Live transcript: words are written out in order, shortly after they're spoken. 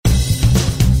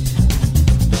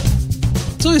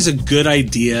it's always a good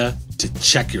idea to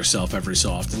check yourself every so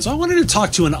often. So I wanted to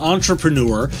talk to an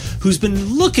entrepreneur who's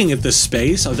been looking at this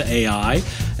space of AI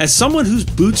as someone who's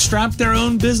bootstrapped their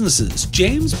own businesses.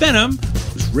 James Benham,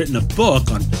 who's written a book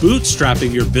on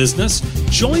bootstrapping your business,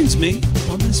 joins me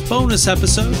on this bonus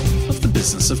episode of The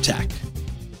Business of Tech.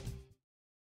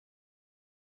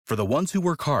 For the ones who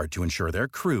work hard to ensure their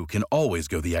crew can always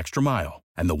go the extra mile,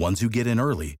 and the ones who get in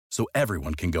early so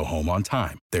everyone can go home on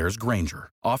time, there's Grainger,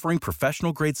 offering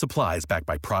professional-grade supplies backed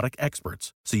by product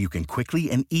experts so you can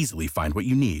quickly and easily find what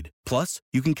you need. Plus,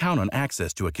 you can count on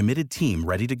access to a committed team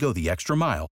ready to go the extra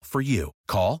mile for you.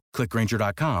 Call, click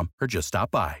Grainger.com, or just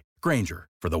stop by. Grainger,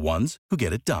 for the ones who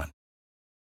get it done.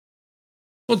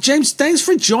 Well, James, thanks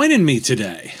for joining me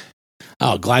today.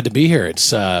 Oh, glad to be here.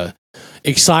 It's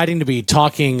exciting to be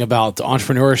talking about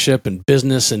entrepreneurship and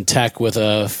business and tech with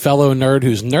a fellow nerd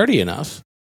who's nerdy enough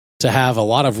to have a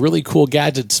lot of really cool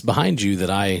gadgets behind you that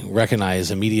I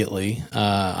recognize immediately.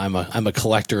 I'm a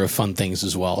collector of fun things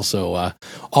as well, so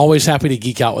always happy to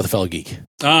geek out with a fellow geek.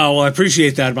 Oh, well, I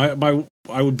appreciate that.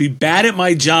 I would be bad at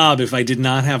my job if I did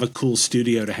not have a cool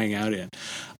studio to hang out in.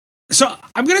 So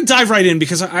I'm going to dive right in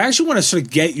because I actually want to sort of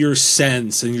get your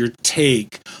sense and your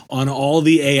take on all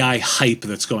the AI hype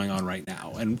that's going on right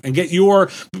now, and get your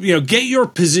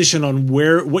position on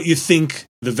what you think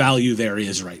the value there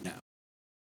is right now.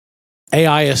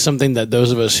 AI is something that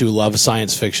those of us who love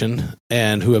science fiction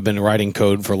and who have been writing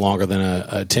code for longer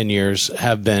than 10 years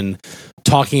have been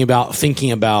talking about,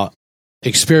 thinking about,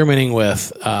 experimenting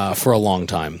with for a long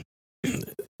time.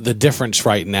 The difference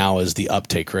right now is the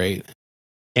uptake rate.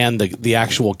 And the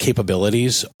actual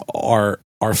capabilities are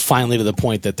finally to the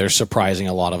point that they're surprising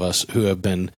a lot of us who have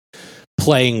been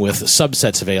playing with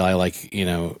subsets of AI, like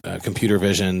computer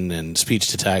vision and speech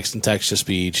to text and text to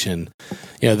speech, and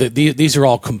these are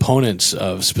all components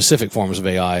of specific forms of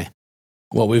AI.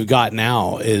 What we've got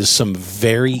now is some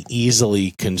very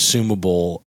easily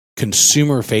consumable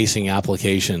consumer-facing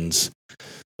applications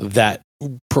that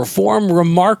perform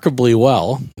remarkably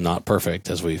well, not perfect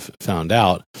as we've found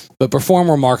out, but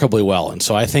perform remarkably well. And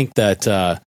so I think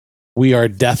that we are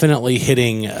definitely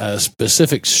hitting a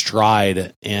specific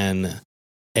stride in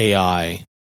AI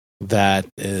that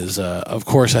is, of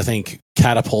course, I think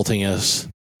catapulting us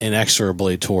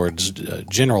inexorably towards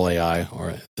general AI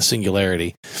or the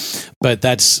singularity. But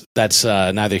that's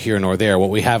neither here nor there. What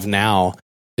we have now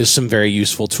is some very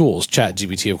useful tools,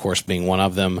 ChatGPT, of course, being one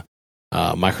of them.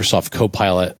 Microsoft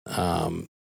Copilot,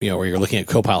 where you're looking at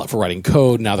Copilot for writing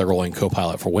code. Now they're rolling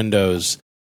Copilot for Windows,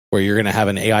 where you're going to have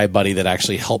an AI buddy that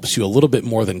actually helps you a little bit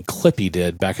more than Clippy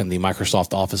did back in the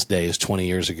Microsoft Office days 20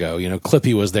 years ago.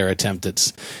 Clippy was their attempt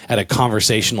at a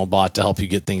conversational bot to help you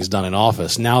get things done in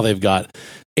Office. Now they've got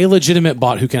a legitimate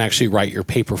bot who can actually write your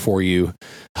paper for you,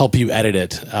 help you edit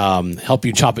it, help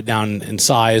you chop it down in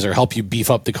size, or help you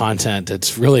beef up the content.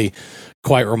 It's really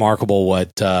quite remarkable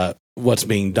what's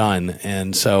being done.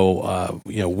 And so,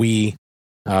 we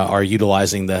are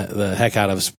utilizing the heck out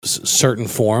of certain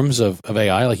forms of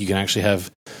AI. Like you can actually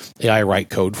have AI write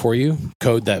code for you,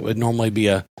 code that would normally be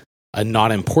a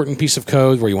not important piece of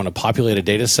code where you want to populate a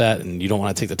data set and you don't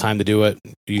want to take the time to do it.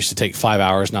 It used to take 5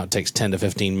 hours. Now it takes 10 to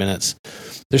 15 minutes.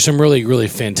 There's some really, really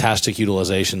fantastic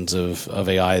utilizations of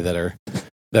AI that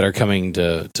are coming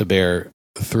to bear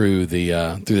through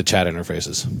the chat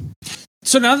interfaces.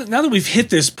 So now that we've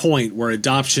hit this point where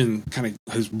adoption kind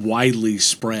of has widely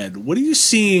spread, what are you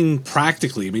seeing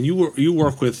practically? I mean, you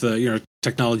work with a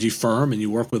technology firm and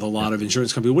you work with a lot of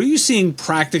insurance companies. What are you seeing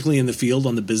practically in the field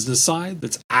on the business side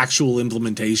that's actual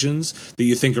implementations that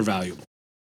you think are valuable?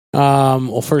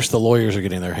 Well, first, the lawyers are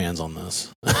getting their hands on this,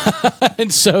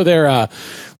 and so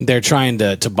they're trying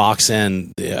to box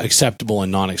in the acceptable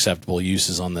and non-acceptable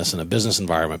uses on this in a business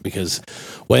environment. Because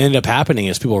what ended up happening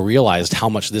is people realized how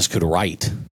much this could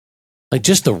write, like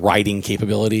just the writing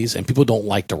capabilities, and people don't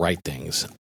like to write things.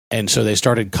 And so they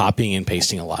started copying and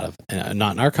pasting a lot of,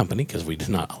 not in our company because we did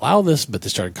not allow this, but they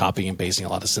started copying and pasting a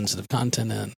lot of sensitive content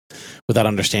in without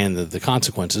understanding the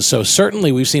consequences. So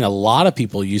certainly we've seen a lot of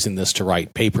people using this to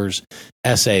write papers,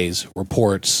 essays,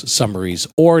 reports, summaries,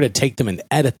 or to take them and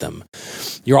edit them.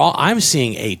 I'm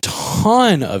seeing a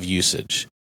ton of usage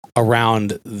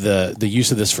around the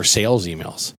use of this for sales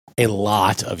emails, a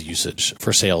lot of usage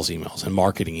for sales emails and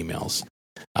marketing emails.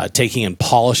 Taking and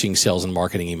polishing sales and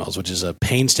marketing emails, which is a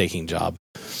painstaking job.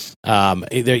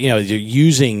 They're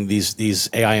using these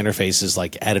AI interfaces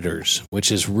like editors,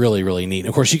 which is really, really neat. And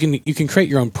of course, you can create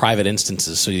your own private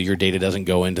instances so your data doesn't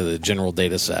go into the general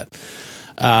data set.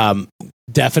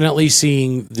 Definitely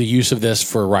seeing the use of this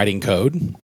for writing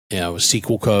code,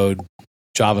 SQL code,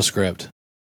 JavaScript,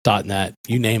 .NET,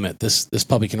 you name it. This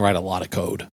puppy can write a lot of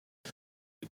code.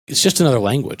 it's just another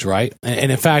language, right?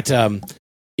 And in fact,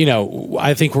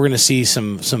 I think we're going to see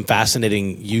some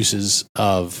fascinating uses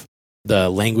of the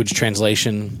language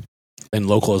translation and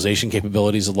localization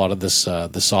capabilities of a lot of this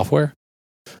software.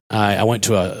 I went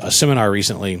to a seminar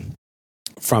recently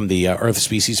from the Earth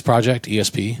Species Project,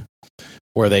 ESP,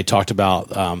 where they talked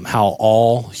about how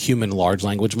all human large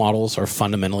language models are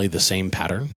fundamentally the same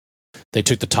pattern. They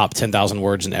took the top 10,000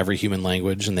 words in every human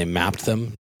language and they mapped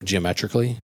them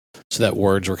geometrically so that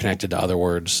words were connected to other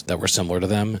words that were similar to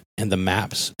them, and the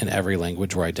maps in every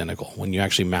language were identical. When you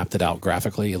actually mapped it out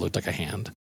graphically, it looked like a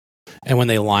hand. And when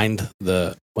they lined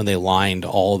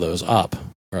all of those up,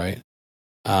 right,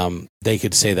 they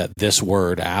could say that this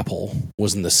word apple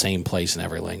was in the same place in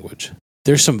every language.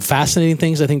 There's some fascinating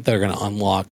things I think that are going to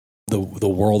unlock the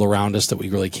world around us that we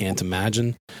really can't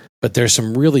imagine. But there's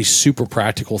some really super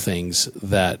practical things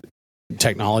that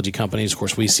technology companies, of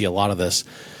course, we see a lot of this,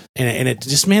 and it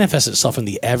just manifests itself in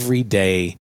the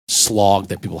everyday slog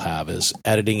that people have, is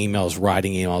editing emails,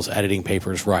 writing emails, editing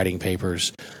papers, writing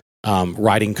papers,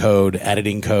 writing code,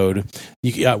 editing code.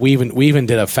 We even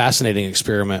did a fascinating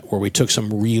experiment where we took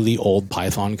some really old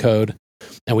Python code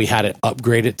and we had it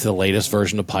upgraded to the latest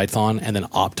version of Python and then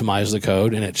optimized the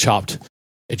code, and it chopped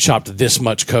this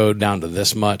much code down to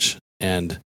this much,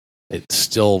 and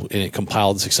it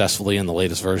compiled successfully in the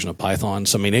latest version of Python.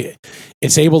 So I mean,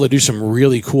 it's able to do some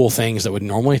really cool things that would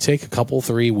normally take a couple,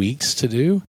 3 weeks to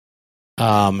do.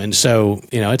 And so,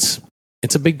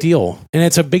 it's a big deal, and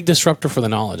it's a big disruptor for the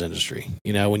knowledge industry.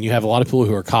 When you have a lot of people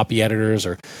who are copy editors,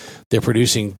 or they're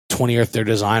producing they're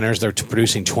designers, they're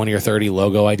producing 20 or 30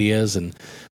 logo ideas, and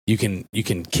you can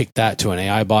kick that to an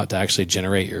AI bot to actually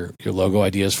generate your logo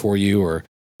ideas for you, or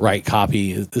write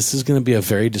copy. This is going to be a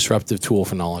very disruptive tool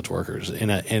for knowledge workers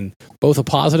in both a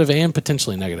positive and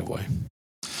potentially negative way.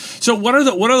 So what are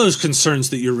those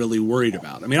concerns that you're really worried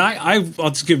about? I mean,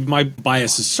 I'll just give my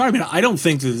biases. Sorry, I mean, I don't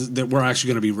think that we're actually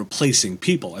going to be replacing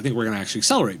people. I think we're going to actually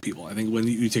accelerate people. I think when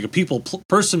you take a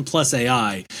person plus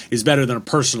AI is better than a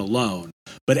person alone.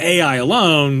 But AI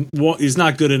alone is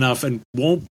not good enough and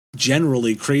won't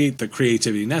generally create the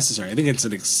creativity necessary. I think it's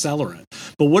an accelerant.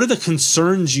 But what are the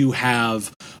concerns you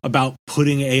have about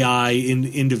putting AI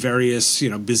into various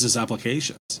business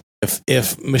applications?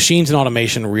 If machines and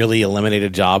automation really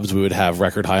eliminated jobs, we would have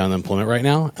record high unemployment right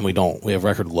now, and we don't. We have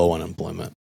record low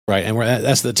unemployment, right? And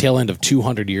that's the tail end of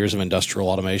 200 years of industrial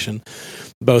automation,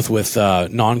 both with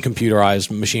non-computerized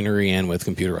machinery and with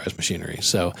computerized machinery.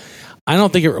 So I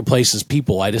don't think it replaces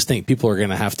people. I just think people are going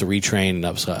to have to retrain and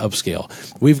upscale.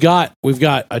 We've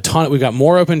got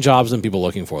more open jobs than people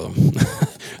looking for them.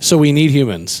 So we need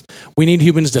humans. We need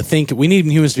humans to think. We need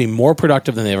humans to be more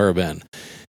productive than they've ever been.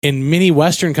 In many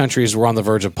Western countries, we're on the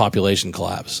verge of population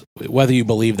collapse. Whether you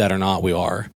believe that or not, we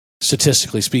are.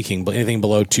 Statistically speaking, but anything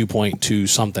below 2.2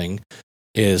 something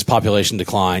is population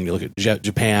decline. You look at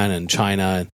Japan and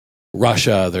China and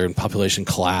Russia; they're in population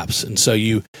collapse, and so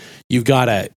you've got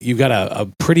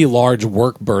a pretty large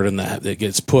work burden that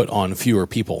gets put on fewer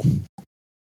people,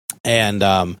 and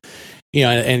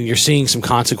and you're seeing some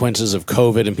consequences of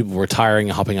COVID and people retiring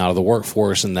and hopping out of the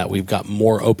workforce, and that we've got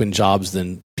more open jobs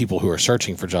than people who are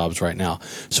searching for jobs right now.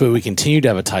 So we continue to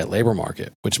have a tight labor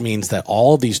market, which means that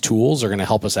all of these tools are going to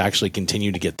help us actually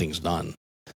continue to get things done.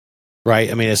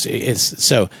 Right? I mean, it's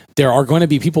so there are going to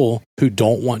be people who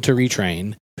don't want to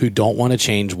retrain, who don't want to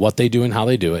change what they do and how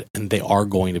they do it, and they are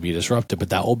going to be disrupted, but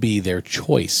that will be their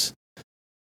choice.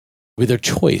 With their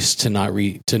choice to not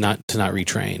retrain, to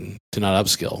not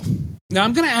upskill. Now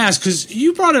I'm going to ask, because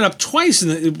you brought it up twice,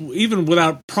 even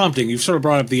without prompting. You've sort of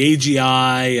brought up the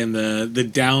AGI and the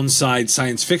downside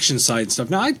science fiction side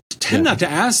stuff. Now I tend not to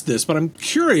ask this, but I'm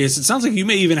curious. It sounds like you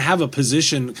may even have a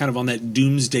position kind of on that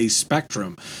doomsday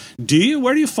spectrum. Do you?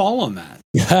 Where do you fall on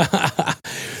that?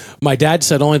 My dad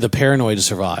said only the paranoid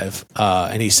survive,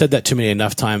 and he said that to me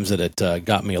enough times that it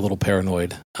got me a little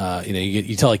paranoid.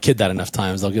 You tell a kid that enough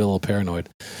times, they'll get a little paranoid.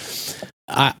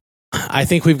 I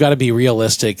think we've got to be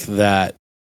realistic that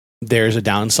there's a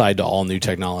downside to all new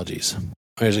technologies.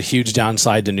 There's a huge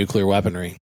downside to nuclear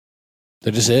weaponry.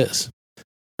 There just is.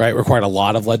 Right? It required a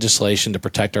lot of legislation to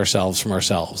protect ourselves from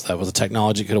ourselves. That was a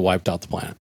technology that could have wiped out the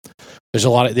planet. There's a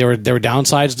lot of there were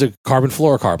downsides to carbon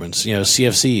fluorocarbons,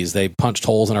 CFCs. They punched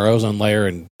holes in our ozone layer,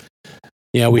 and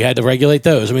we had to regulate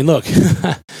those. I mean, look,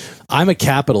 I'm a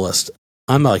capitalist.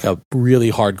 I'm like a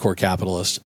really hardcore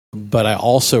capitalist, but I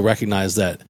also recognize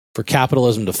that for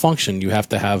capitalism to function, you have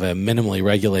to have a minimally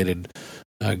regulated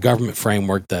government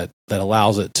framework that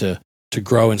allows it to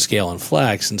grow and scale and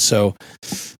flex. And so,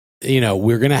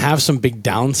 we're going to have some big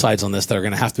downsides on this that are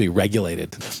going to have to be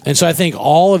regulated. And so I think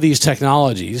all of these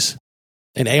technologies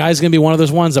And AI is going to be one of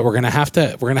those ones that we're going to have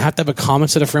to have a common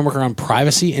set of framework around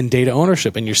privacy and data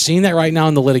ownership. And you're seeing that right now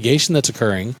in the litigation that's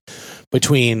occurring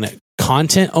between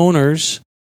content owners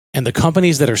and the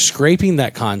companies that are scraping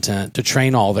that content to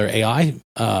train all their AI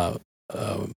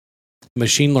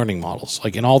machine learning models,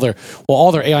 like in all their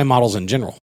AI models in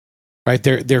general. Right?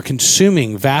 They're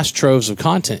consuming vast troves of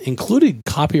content, including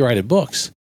copyrighted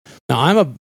books.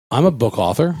 Now, I'm a book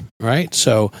author, right?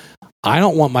 So I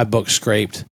don't want my book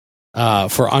scraped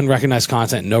for unrecognized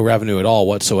content, no revenue at all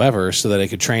whatsoever, so that it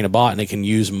could train a bot and it can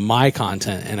use my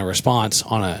content in a response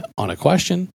on a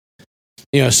question.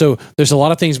 So there's a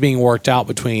lot of things being worked out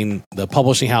between the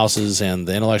publishing houses and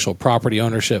the intellectual property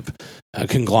ownership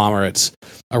conglomerates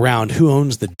around who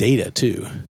owns the data too.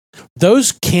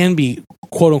 Those can be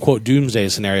quote unquote doomsday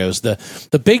scenarios.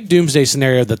 The big doomsday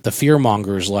scenario that the fear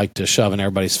mongers like to shove in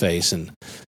everybody's face and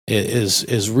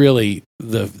is really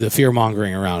the fear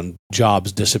mongering around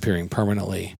jobs disappearing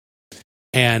permanently.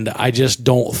 And I just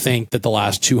don't think that the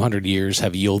last 200 years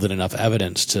have yielded enough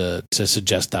evidence to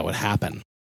suggest that would happen.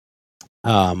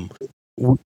 We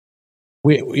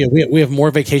have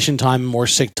more vacation time, more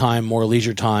sick time, more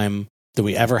leisure time than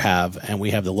we ever have, and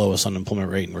we have the lowest unemployment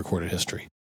rate in recorded history.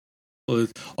 Well,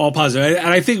 it's all positive, and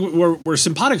I think we're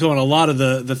simpatico on a lot of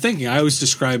the thinking. I always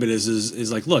describe it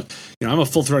as like, look, I'm a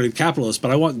full-throated capitalist,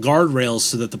 but I want guardrails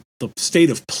so that the state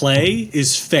of play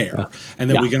is fair, and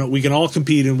that we can all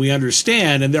compete and we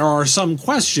understand. And there are some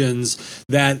questions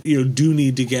that do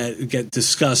need to get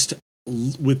discussed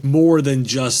with more than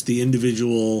just the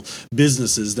individual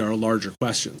businesses. There are larger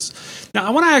questions. Now, I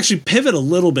want to actually pivot a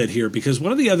little bit here, because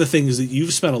one of the other things that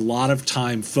you've spent a lot of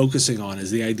time focusing on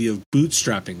is the idea of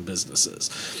bootstrapping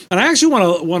businesses. And I actually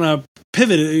want to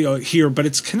pivot here, but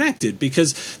it's connected,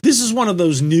 because this is one of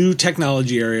those new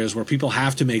technology areas where people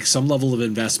have to make some level of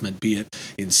investment, be it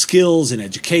in skills, in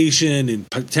education, and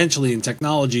potentially in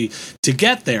technology to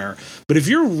get there. But if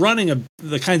you're running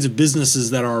the kinds of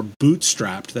businesses that are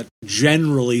bootstrapped, that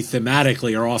generally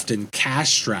thematically are often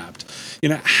cash strapped,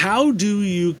 how do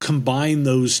you combine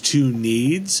those two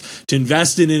needs to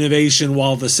invest in innovation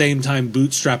while at the same time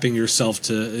bootstrapping yourself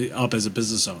up as a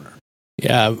business owner?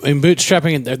 Yeah, in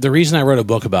bootstrapping, the reason I wrote a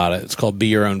book about it, it's called Be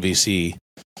Your Own VC,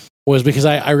 was because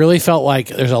I really felt like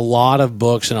there's a lot of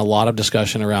books and a lot of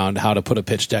discussion around how to put a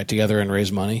pitch deck together and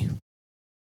raise money.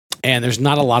 And there's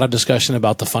not a lot of discussion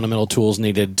about the fundamental tools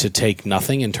needed to take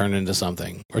nothing and turn it into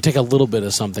something, or take a little bit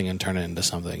of something and turn it into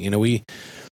something.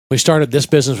 We started this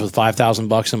business with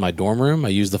 $5,000 in my dorm room. I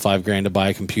used the $5,000 to buy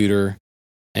a computer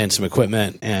and some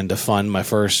equipment, and to fund my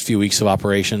first few weeks of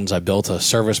operations. I built a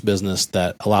service business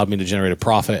that allowed me to generate a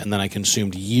profit, and then I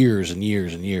consumed years and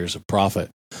years and years of profit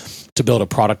to build a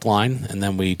product line. And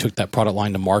then we took that product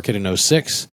line to market in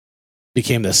 2006,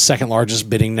 became the second largest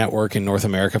bidding network in North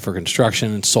America for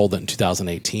construction, and sold it in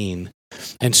 2018.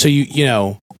 And so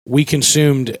we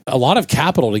consumed a lot of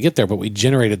capital to get there, but we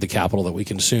generated the capital that we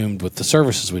consumed with the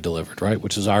services we delivered, right?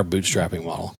 Which is our bootstrapping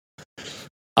model.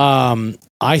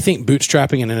 I think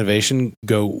bootstrapping and innovation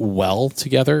go well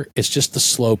together. It's just the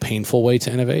slow, painful way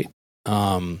to innovate.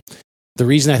 The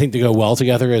reason I think they go well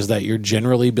together is that you're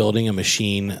generally building a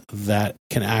machine that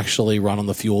can actually run on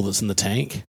the fuel that's in the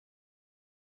tank,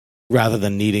 rather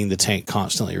than needing the tank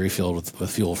constantly refilled with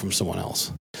fuel from someone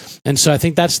else. And so I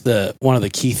think that's one of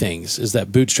the key things, is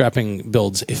that bootstrapping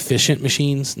builds efficient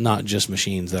machines, not just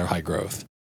machines that are high growth.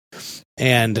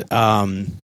 And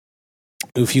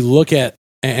if you look at,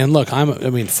 and look,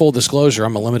 full disclosure,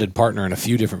 I'm a limited partner in a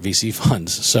few different VC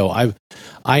funds. So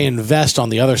I invest on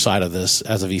the other side of this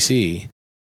as a VC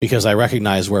because I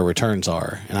recognize where returns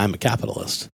are, and I'm a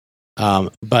capitalist.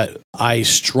 But I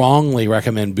strongly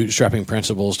recommend bootstrapping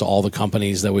principles to all the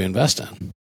companies that we invest in,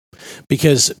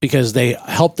 because they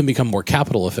help them become more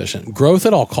capital efficient. Growth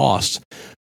at all costs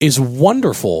is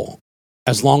wonderful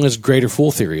as long as greater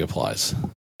fool theory applies,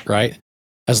 right?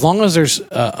 As long as there's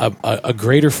a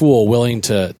greater fool willing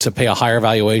to pay a higher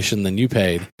valuation than you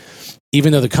paid,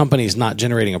 even though the company's not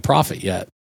generating a profit yet,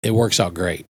 it works out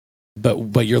great.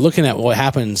 But you're looking at what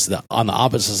happens on the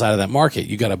opposite side of that market.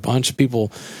 You got a bunch of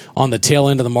people on the tail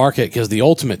end of the market, because the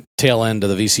ultimate tail end of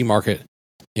the VC market,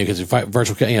 because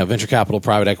venture capital,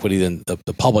 private equity, then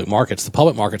the public markets. The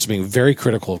public markets are being very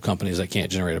critical of companies that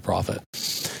can't generate a profit,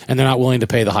 and they're not willing to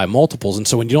pay the high multiples. And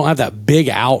so when you don't have that big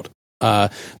out,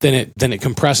 then it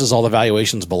compresses all the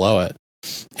valuations below it,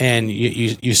 and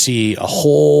you see a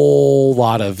whole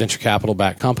lot of venture capital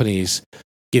backed companies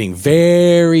getting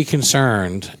very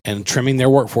concerned and trimming their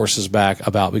workforces back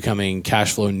about becoming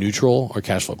cash flow neutral or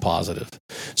cash flow positive.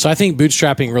 So I think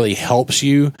bootstrapping really helps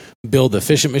you build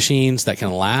efficient machines that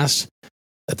can last.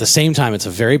 At the same time, it's a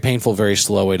very painful, very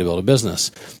slow way to build a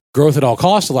business. growth at all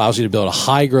costs allows you to build a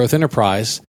high growth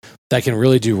enterprise that can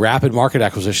really do rapid market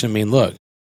acquisition. I mean, look,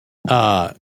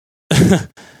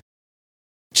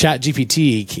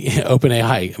 ChatGPT,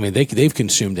 OpenAI, I mean, they've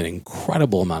consumed an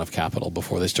incredible amount of capital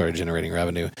before they started generating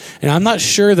revenue. And I'm not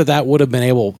sure that would have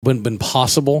been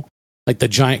possible, like the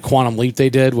giant quantum leap they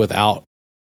did without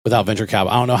venture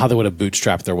capital. I don't know how they would have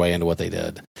bootstrapped their way into what they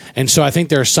did. And so I think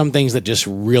there are some things that just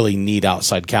really need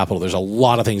outside capital. There's a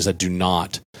lot of things that do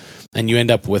not. And you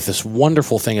end up with this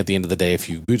wonderful thing at the end of the day if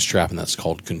you bootstrap, and that's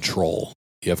called control.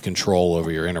 You have control over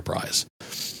your enterprise.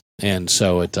 And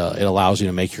so it allows you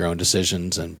to make your own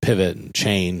decisions and pivot and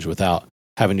change without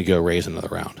having to go raise another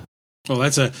round. Well,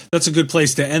 that's a good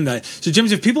place to end that. So,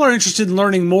 James, if people are interested in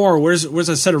learning more, where's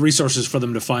a set of resources for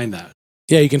them to find that?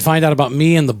 Yeah, you can find out about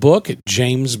me and the book at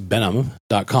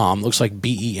jamesbenham.com. Looks like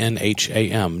Benham,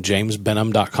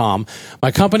 jamesbenham.com.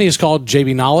 My company is called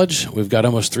JBKnowledge. We've got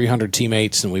almost 300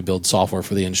 teammates, and we build software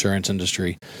for the insurance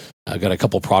industry. I've got a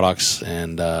couple products,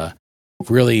 and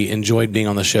really enjoyed being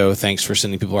on the show. Thanks for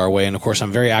sending people our way. And, of course,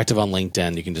 I'm very active on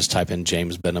LinkedIn. You can just type in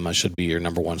James Benham. I should be your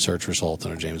number one search result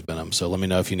under James Benham. So let me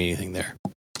know if you need anything there.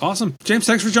 Awesome. James,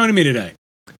 thanks for joining me today.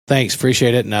 Thanks.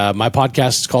 Appreciate it. And my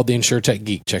podcast is called The InsurTech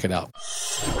Geek. Check it out.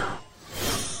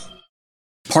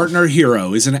 Partner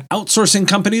Hero is an outsourcing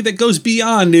company that goes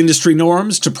beyond industry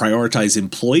norms to prioritize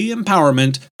employee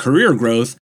empowerment, career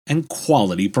growth, and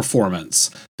quality performance.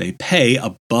 They pay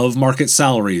above market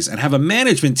salaries and have a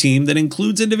management team that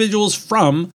includes individuals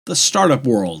from the startup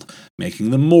world,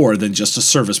 making them more than just a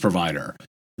service provider.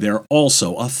 They're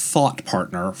also a thought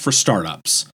partner for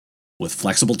startups. With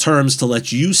flexible terms to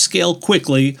let you scale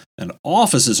quickly and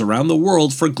offices around the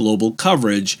world for global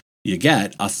coverage, you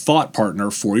get a thought partner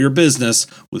for your business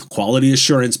with quality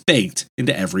assurance baked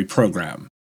into every program.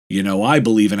 You know, I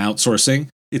believe in outsourcing.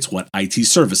 It's what IT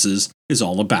services is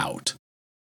all about.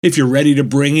 If you're ready to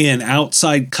bring in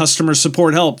outside customer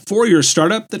support help for your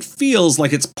startup that feels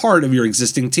like it's part of your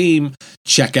existing team,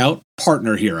 check out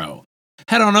Partner Hero.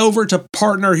 Head on over to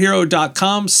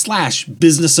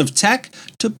partnerhero.com/businessoftech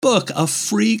to book a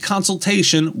free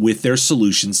consultation with their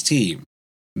solutions team.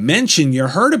 Mention you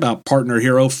heard about Partner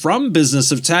Hero from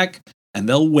Business of Tech, and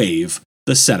they'll waive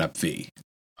the setup fee.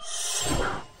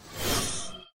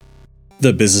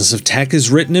 The Business of Tech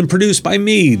is written and produced by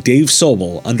me, Dave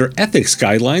Sobel, under ethics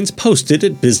guidelines posted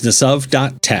at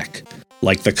businessof.tech.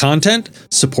 Like the content?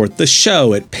 Support the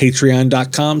show at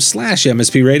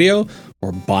patreon.com/MSPradio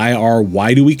or buy our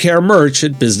Why Do We Care merch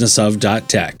at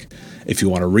businessof.tech. If you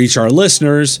want to reach our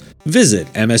listeners,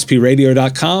 visit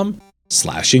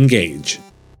mspradio.com/engage.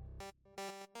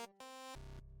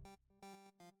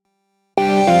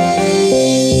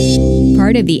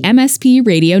 Part of the MSP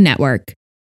Radio Network.